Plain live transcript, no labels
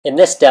In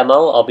this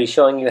demo, I'll be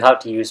showing you how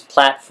to use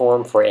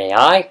Platform for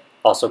AI,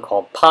 also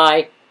called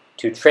PAI,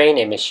 to train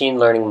a machine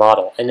learning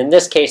model. And in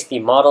this case, the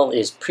model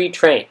is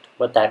pre-trained.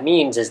 What that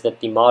means is that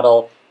the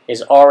model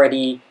is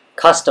already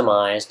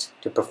customized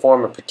to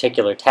perform a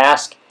particular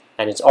task,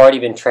 and it's already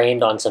been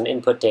trained on some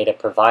input data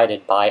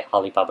provided by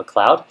Alibaba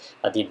Cloud.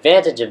 The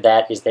advantage of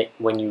that is that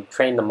when you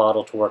train the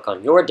model to work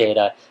on your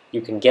data,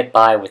 you can get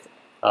by with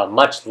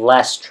much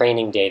less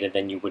training data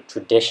than you would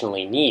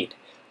traditionally need.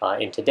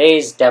 In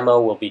today's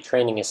demo, we'll be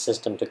training a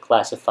system to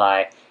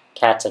classify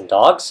cats and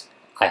dogs.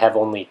 I have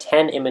only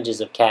 10 images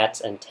of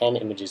cats and 10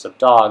 images of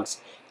dogs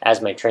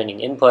as my training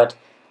input.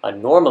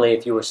 Normally,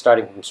 if you were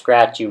starting from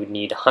scratch, you would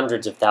need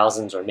hundreds of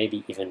thousands or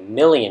maybe even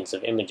millions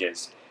of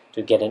images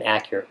to get an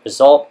accurate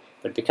result.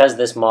 But because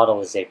this model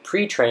is a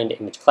pre-trained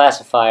image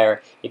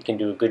classifier, it can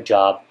do a good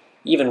job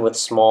even with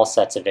small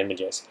sets of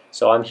images.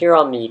 So I'm here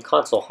on the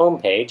console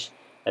homepage,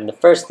 and the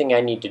first thing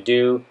I need to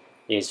do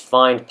is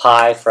find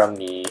PAI from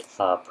the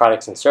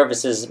Products and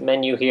Services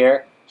menu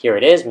here. Here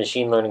it is,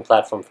 Machine Learning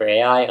Platform for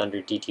AI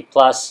under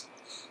DT+.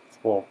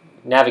 We'll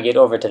navigate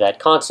over to that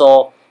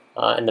console,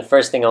 and the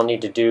first thing I'll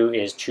need to do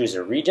is choose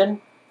a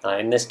region.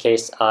 In this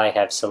case, I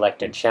have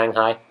selected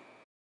Shanghai.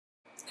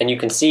 And you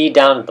can see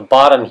down at the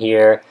bottom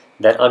here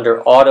that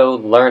under Auto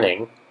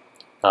Learning,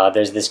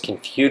 there's this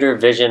computer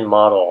vision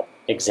model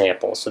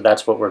example. So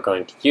that's what we're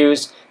going to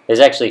use.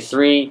 There's actually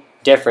 3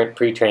 different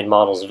pre-trained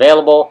models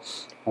available.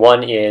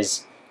 One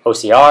is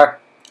OCR,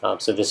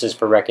 so this is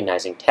for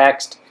recognizing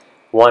text.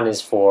 One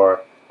is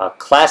for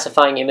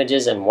classifying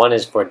images, and one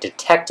is for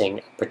detecting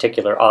a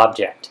particular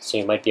object. So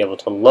you might be able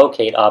to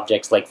locate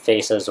objects like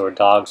faces or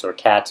dogs or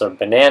cats or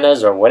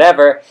bananas or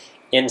whatever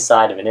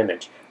inside of an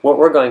image. What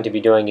we're going to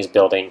be doing is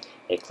building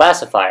a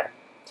classifier.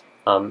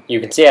 You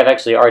can see I've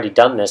actually already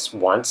done this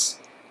once.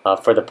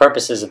 For the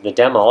purposes of the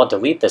demo, I'll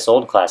delete this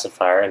old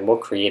classifier and we'll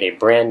create a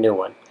brand new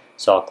one.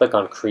 So I'll click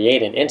on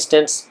Create an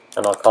Instance,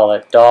 and I'll call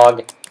it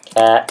Dog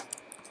Cat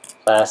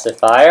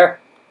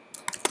Classifier.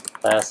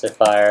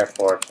 Classifier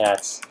for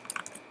cats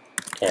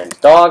and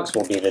dogs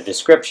will be the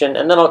description,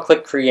 and then I'll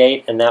click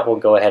Create, and that will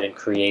go ahead and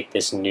create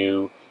this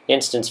new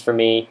instance for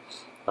me.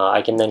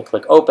 I can then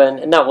click Open,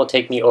 and that will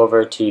take me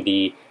over to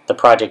the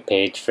project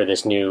page for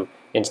this new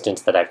instance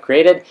that I've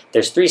created.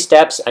 There's 3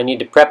 steps. I need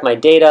to prep my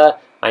data,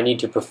 I need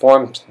to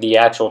perform the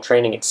actual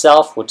training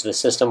itself, which the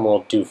system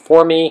will do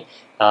for me,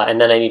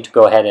 and then I need to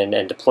go ahead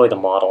and deploy the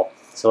model.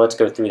 So let's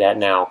go through that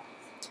now.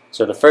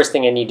 So the first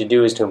thing I need to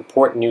do is to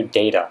import new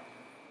data.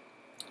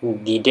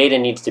 The data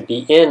needs to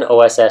be in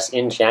OSS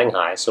in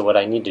Shanghai, so what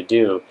I need to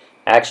do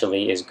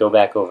actually is go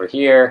back over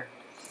here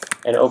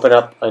and open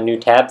up a new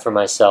tab for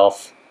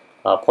myself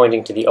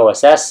pointing to the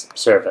OSS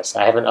service.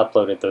 I haven't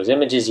uploaded those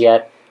images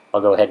yet.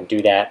 I'll go ahead and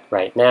do that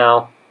right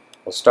now.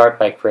 We'll start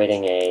by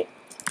creating a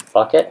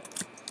bucket,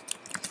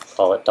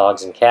 call it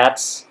dogs and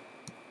cats.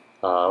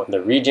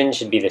 The region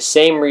should be the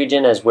same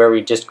region as where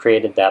we just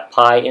created that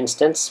PAI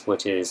instance,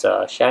 which is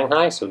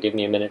Shanghai, so give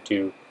me a minute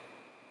to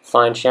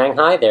find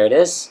Shanghai. There it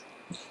is.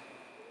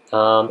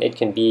 It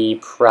can be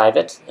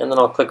private, and then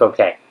I'll click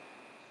OK.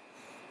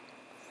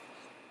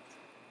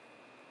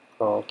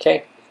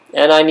 Okay,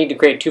 and I need to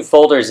create 2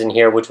 folders in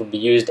here which will be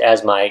used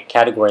as my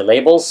category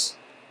labels.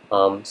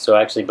 So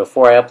actually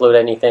before I upload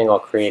anything, I'll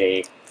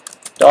create a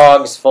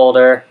dogs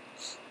folder.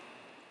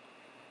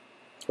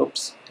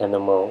 Oops, and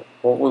then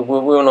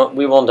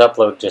we won't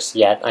upload just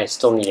yet. I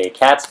still need a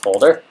cats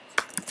folder.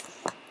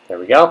 There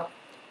we go.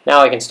 Now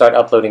I can start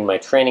uploading my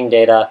training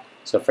data.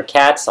 So for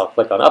cats, I'll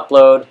click on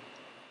Upload.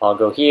 I'll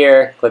go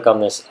here, click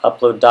on this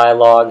Upload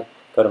dialog,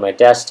 go to my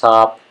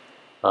desktop.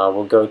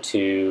 We'll go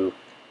to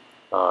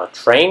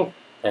Train,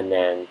 and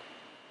then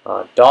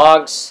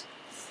Dogs,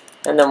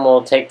 and then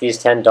we'll take these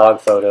 10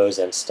 dog photos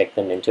and stick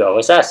them into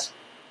OSS.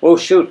 Oh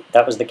shoot,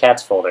 that was the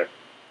cats folder.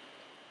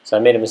 So I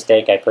made a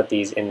mistake, I put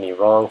these in the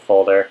wrong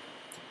folder.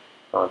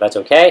 That's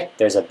okay.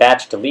 There's a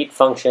batch delete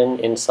function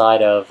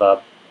inside of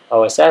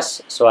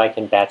OSS, so I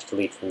can batch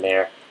delete from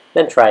there.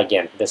 Then try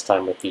again, this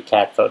time with the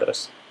cat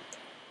photos.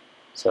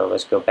 So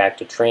let's go back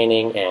to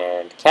training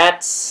and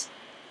cats,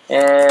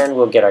 and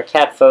we'll get our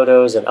cat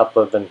photos and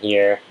upload them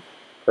here.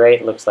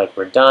 Great, looks like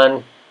we're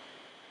done.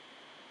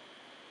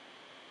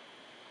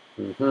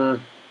 Okay,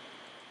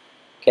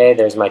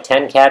 there's my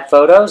 10 cat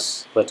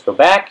photos. Let's go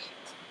back.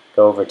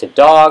 Go over to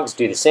dogs,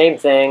 do the same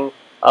thing,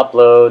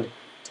 upload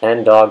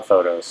 10 dog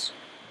photos.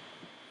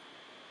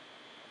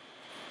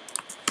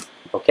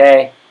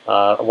 Okay,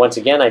 once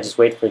again I just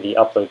wait for the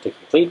upload to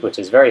complete, which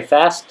is very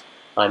fast.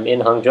 I'm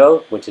in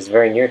Hangzhou, which is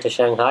very near to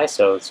Shanghai,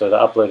 so the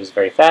upload is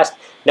very fast.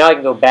 Now I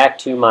can go back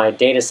to my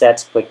data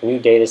sets, click New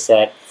Data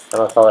Set,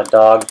 and I'll call it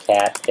Dog,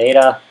 Cat,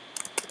 Data,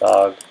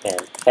 Dog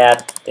and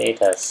Cat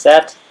Data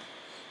Set.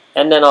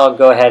 And then I'll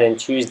go ahead and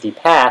choose the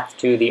path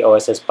to the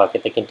OSS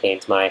bucket that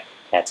contains my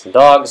cats and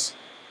dogs.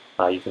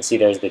 You can see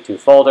there's the 2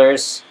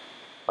 folders.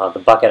 The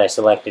bucket I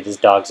selected is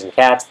dogs and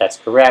cats, that's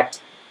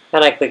correct.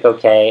 And I click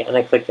OK, and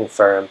I click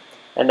Confirm,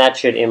 and that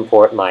should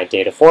import my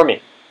data for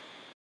me.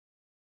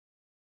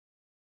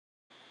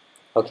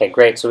 Okay,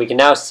 great. So we can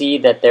now see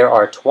that there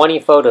are 20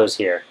 photos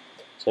here.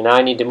 So now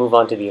I need to move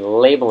on to the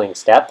labeling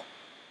step.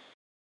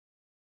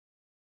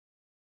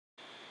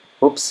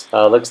 Oops,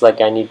 looks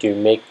like I need to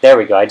make, there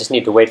we go, I just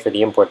need to wait for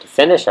the import to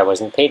finish. I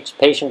wasn't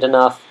patient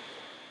enough.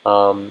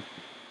 It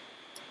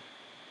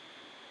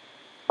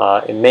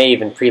may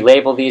even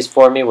pre-label these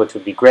for me, which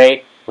would be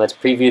great. Let's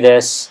preview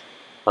this.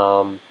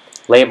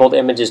 Labeled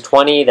images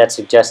 20, that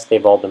suggests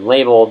they've all been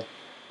labeled.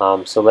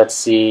 So let's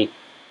see.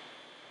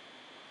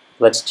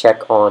 Let's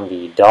check on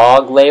the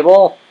dog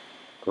label.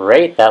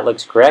 Great, that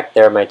looks correct.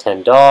 There are my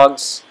 10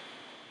 dogs.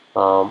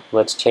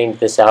 Let's change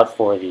this out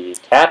for the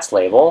cats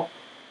label.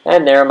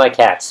 And there are my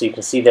cats. So you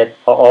can see that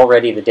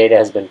already the data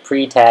has been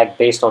pre-tagged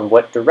based on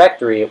what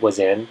directory it was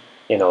in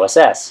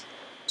OSS.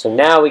 So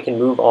now we can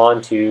move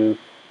on to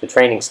the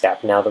training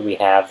step now that we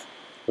have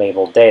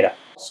labeled data.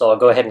 So I'll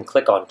go ahead and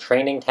click on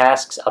Training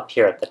Tasks up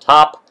here at the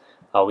top.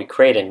 We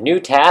create a new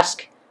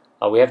task.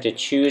 We have to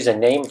choose a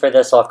name for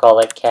this. I'll call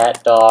it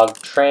Cat Dog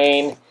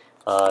Train.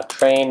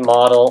 Train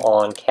model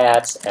on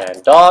cats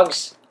and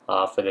dogs.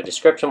 For the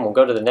description, we'll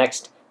go to the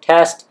next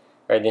test,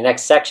 or the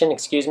next section,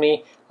 excuse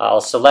me.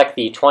 I'll select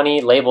the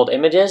 20 labeled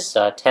images,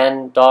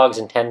 10 dogs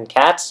and 10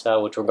 cats,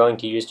 which we're going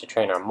to use to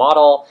train our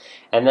model.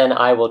 And then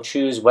I will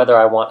choose whether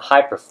I want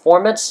high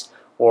performance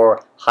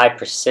or high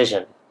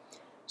precision.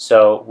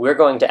 So we're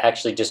going to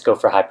actually just go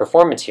for high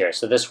performance here.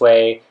 So this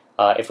way,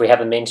 if we have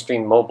a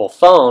mainstream mobile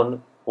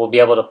phone, we'll be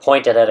able to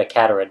point it at a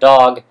cat or a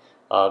dog,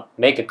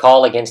 make a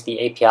call against the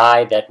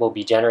API that will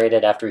be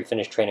generated after we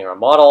finish training our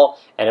model,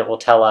 and it will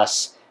tell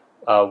us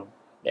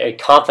a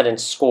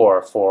confidence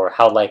score for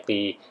how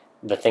likely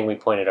the thing we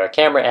pointed our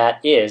camera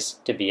at is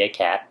to be a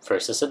cat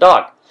versus a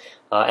dog.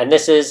 And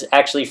this is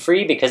actually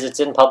free because it's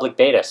in public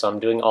beta, so I'm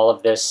doing all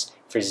of this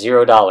for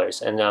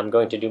 $0, and I'm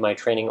going to do my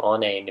training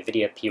on a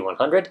NVIDIA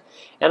P100,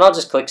 and I'll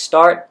just click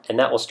Start, and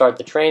that will start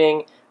the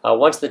training.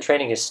 Once the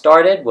training has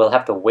started, we'll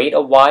have to wait a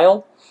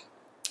while.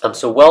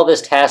 So while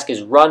this task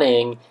is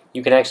running,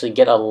 you can actually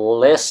get a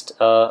list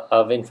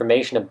of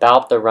information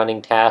about the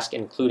running task,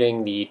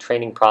 including the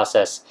training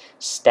process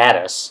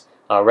status.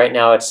 Right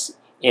now it's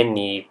in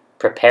the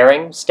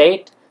preparing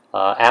state.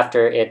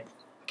 After it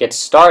gets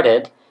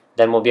started,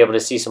 then we'll be able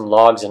to see some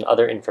logs and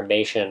other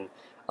information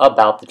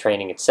about the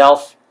training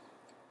itself.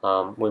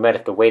 We might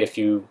have to wait a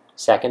few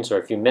seconds or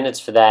a few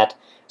minutes for that.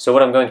 So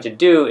what I'm going to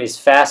do is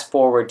fast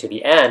forward to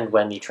the end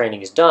when the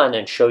training is done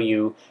and show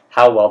you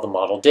how well the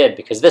model did,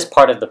 because this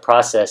part of the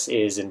process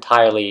is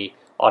entirely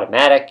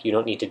automatic. You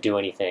don't need to do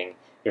anything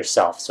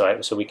yourself,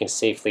 so we can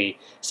safely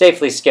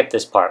skip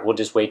this part. We'll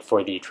just wait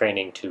for the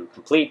training to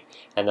complete,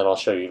 and then I'll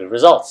show you the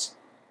results.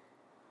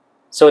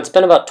 So it's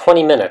been about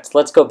 20 minutes.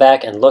 Let's go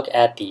back and look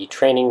at the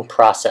training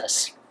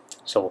process.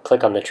 So we'll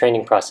click on the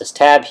training process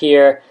tab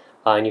here,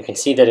 and you can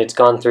see that it's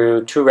gone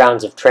through 2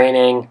 rounds of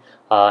training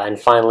and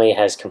finally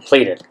has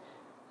completed.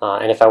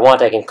 And if I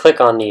want, I can click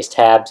on these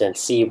tabs and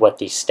see what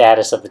the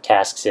status of the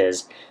tasks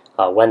is,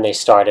 when they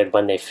started,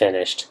 when they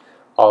finished,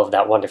 all of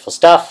that wonderful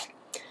stuff.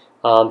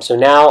 So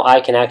now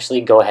I can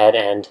actually go ahead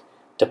and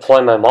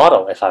deploy my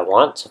model if I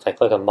want. So if I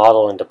click on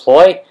Model and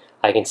Deploy,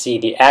 I can see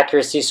the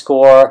accuracy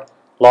score,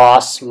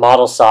 loss,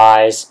 model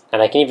size,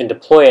 and I can even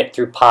deploy it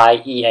through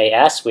PAI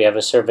EAS. We have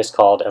a service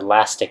called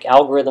Elastic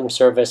Algorithm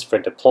Service for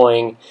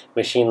deploying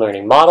machine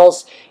learning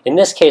models. In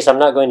this case, I'm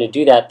not going to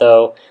do that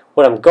though.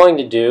 What I'm going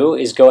to do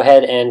is go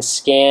ahead and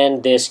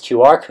scan this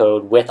QR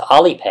code with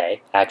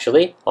Alipay,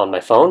 actually, on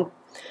my phone.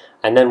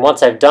 And then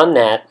once I've done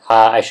that,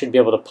 I should be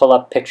able to pull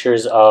up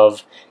pictures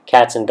of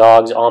cats and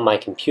dogs on my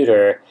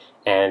computer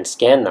and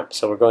scan them.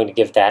 So we're going to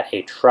give that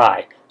a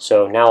try.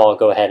 So now I'll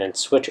go ahead and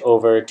switch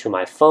over to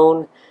my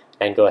phone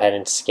and go ahead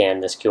and scan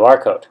this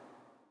QR code.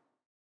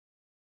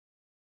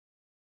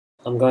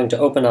 I'm going to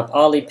open up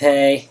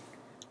Alipay,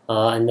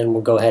 and then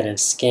we'll go ahead and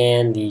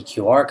scan the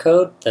QR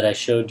code that I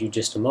showed you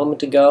just a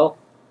moment ago.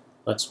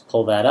 Let's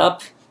pull that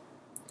up.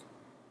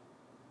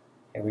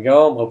 Here we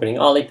go. I'm opening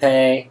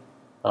Alipay.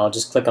 I'll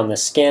just click on the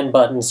scan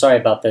button. Sorry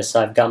about this.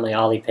 I've got my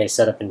Alipay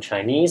set up in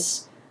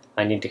Chinese.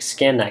 I need to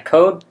scan that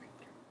code.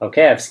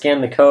 Okay, I've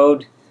scanned the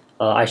code.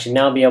 I should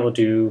now be able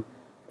to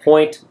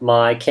point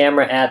my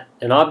camera at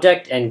an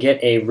object and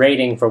get a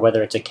rating for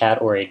whether it's a cat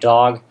or a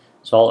dog.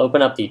 So I'll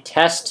open up the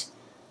test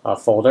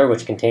folder,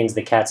 which contains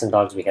the cats and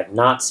dogs we have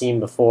not seen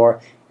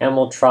before, and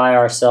we'll try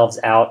ourselves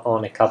out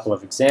on a couple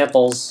of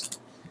examples.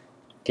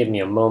 Give me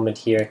a moment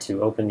here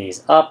to open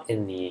these up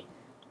in the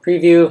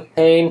preview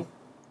pane.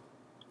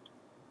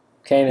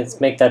 Okay,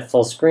 let's make that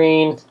full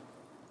screen.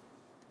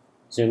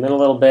 Zoom in a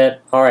little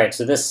bit. Alright,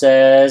 so this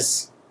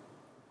says,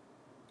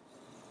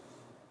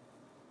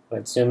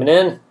 let's zoom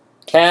in.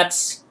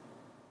 Cats,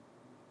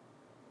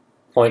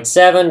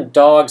 0.7,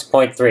 dogs,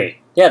 0.3.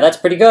 Yeah, that's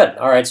pretty good.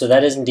 Alright, so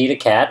that is indeed a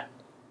cat.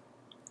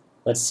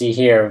 Let's see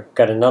here. We've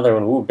got another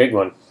one. Ooh, big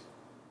one.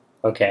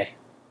 Okay.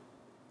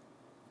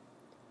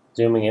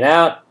 Zooming it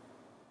out.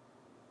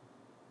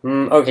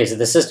 Okay, so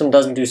the system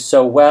doesn't do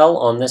so well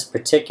on this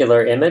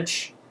particular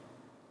image.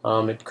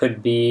 It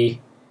could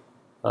be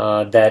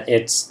that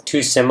it's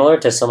too similar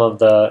to some of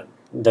the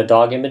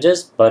dog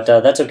images, but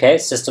that's okay.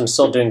 System's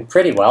still doing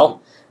pretty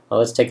well.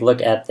 Let's take a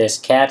look at this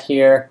cat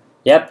here.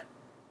 Yep,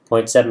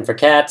 0.7 for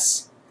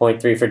cats,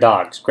 0.3 for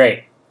dogs.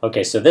 Great.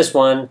 Okay, so this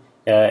one,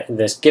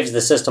 this gives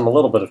the system a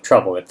little bit of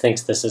trouble. It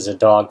thinks this is a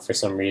dog for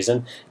some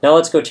reason. Now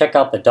let's go check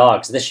out the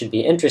dogs. This should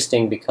be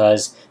interesting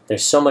because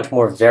there's so much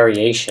more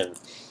variation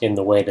in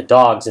the way the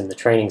dogs in the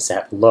training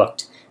set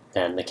looked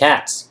than the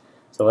cats.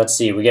 So let's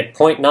see, we get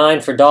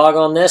 0.9 for dog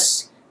on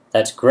this.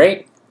 That's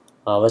great.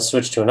 Let's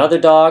switch to another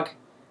dog,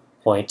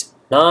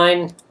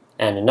 0.9,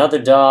 and another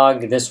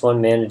dog. This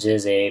one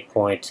manages a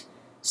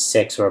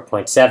 0.6 or a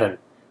 0.7.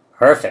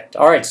 Perfect.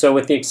 All right, so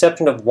with the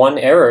exception of one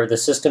error, the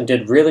system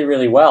did really,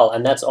 really well,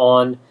 and that's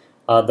on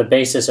the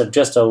basis of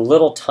just a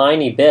little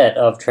tiny bit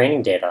of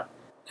training data.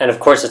 And of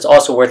course, it's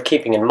also worth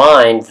keeping in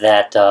mind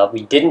that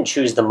we didn't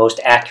choose the most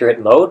accurate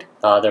mode.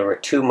 There were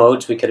two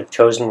modes we could have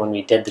chosen when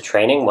we did the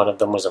training. One of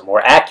them was a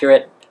more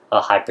accurate,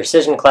 high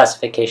precision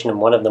classification,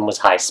 and one of them was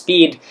high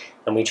speed,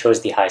 and we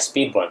chose the high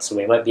speed one. So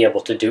we might be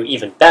able to do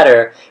even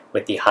better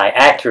with the high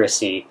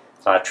accuracy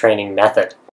training method.